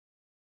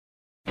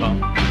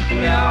bum,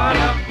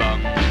 Leada, bum,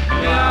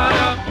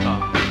 Leada, bum,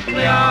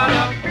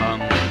 Leada, bum,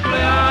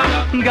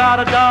 Leada. Got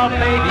a doll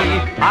baby,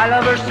 I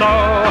love her so.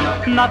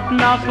 Nothing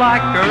else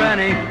like her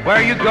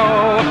anywhere you go.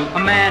 A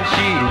man,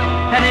 she's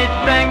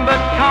anything but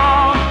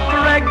calm. A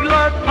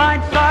regular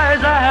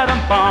pint-sized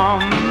atom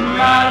bomb.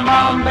 Atom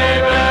bomb,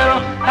 baby,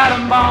 little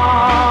atom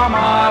bomb.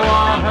 I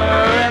want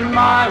her in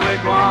my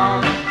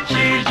wigwam.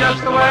 She's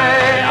just the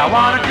way I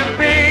want her to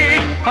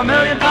be. A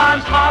million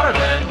times hotter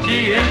than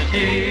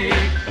TNT.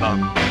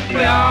 Bum,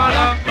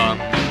 Leada, bum,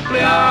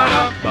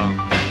 Leada, bum,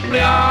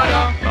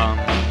 Leada, bum,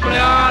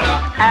 Leada.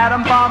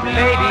 Atom bomb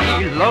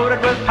baby,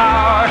 loaded with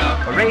power,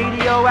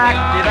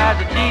 radioactive as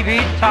a TV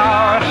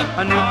tower.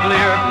 A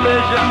nuclear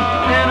fission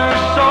in her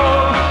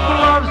soul,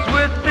 loves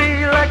with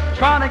the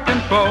electronic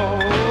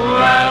control.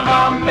 Atom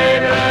bomb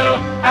baby, little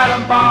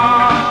atom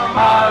bomb.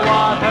 I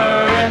want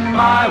her in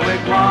my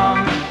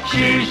wigwam.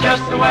 She's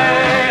just the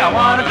way I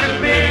want her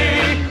to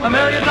be. A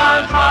million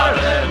times hotter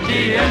than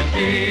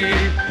TNT.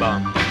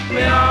 Bum,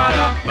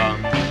 Leada,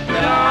 bum,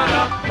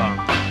 Leada, bum,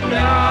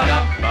 Leada,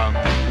 bum,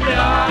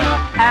 Leada.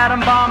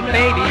 Atom bomb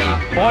baby,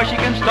 boy she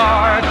can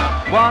start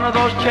one of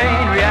those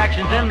chain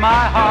reactions in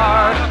my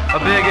heart. A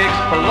big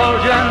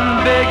explosion,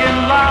 big and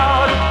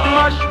loud,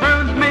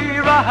 mushrooms me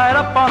right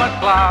up on a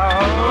cloud.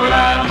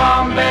 Atom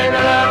bomb baby,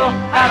 little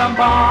atom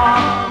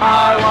bomb.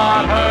 I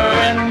want her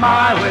in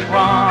my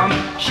wigwam.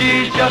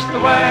 She's just the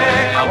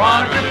way I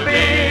want her to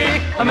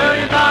be. A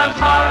million times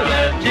hotter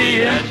than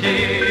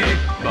TNT.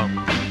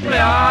 Bum,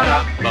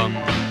 Leada, bum,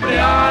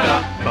 Leada,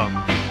 bum,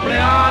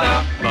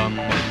 Leada, bum,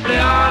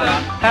 Leada.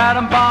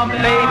 Atom bomb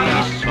baby,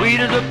 sweet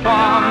as a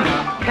plum,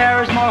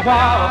 carries more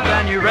wallop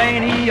than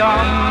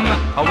uranium.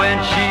 When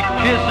she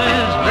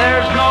kisses,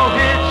 there's no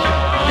hitch.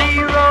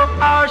 0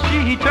 hour,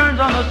 she turns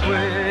on the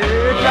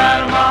switch.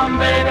 Atom bomb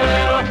baby,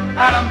 little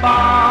atom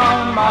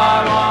bomb.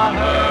 I want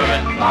her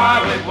in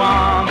my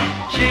wigwam.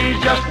 She's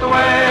just the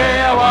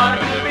way I want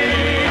her to be.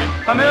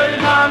 A million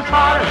times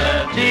hotter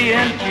than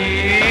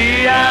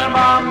TNT. Atom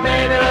bomb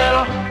baby,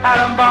 little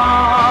atom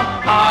bomb.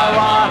 I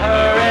want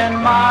her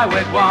in my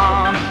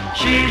wigwam.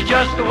 She's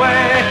just the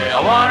way I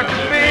want her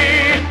to be.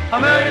 A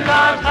million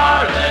times hotter.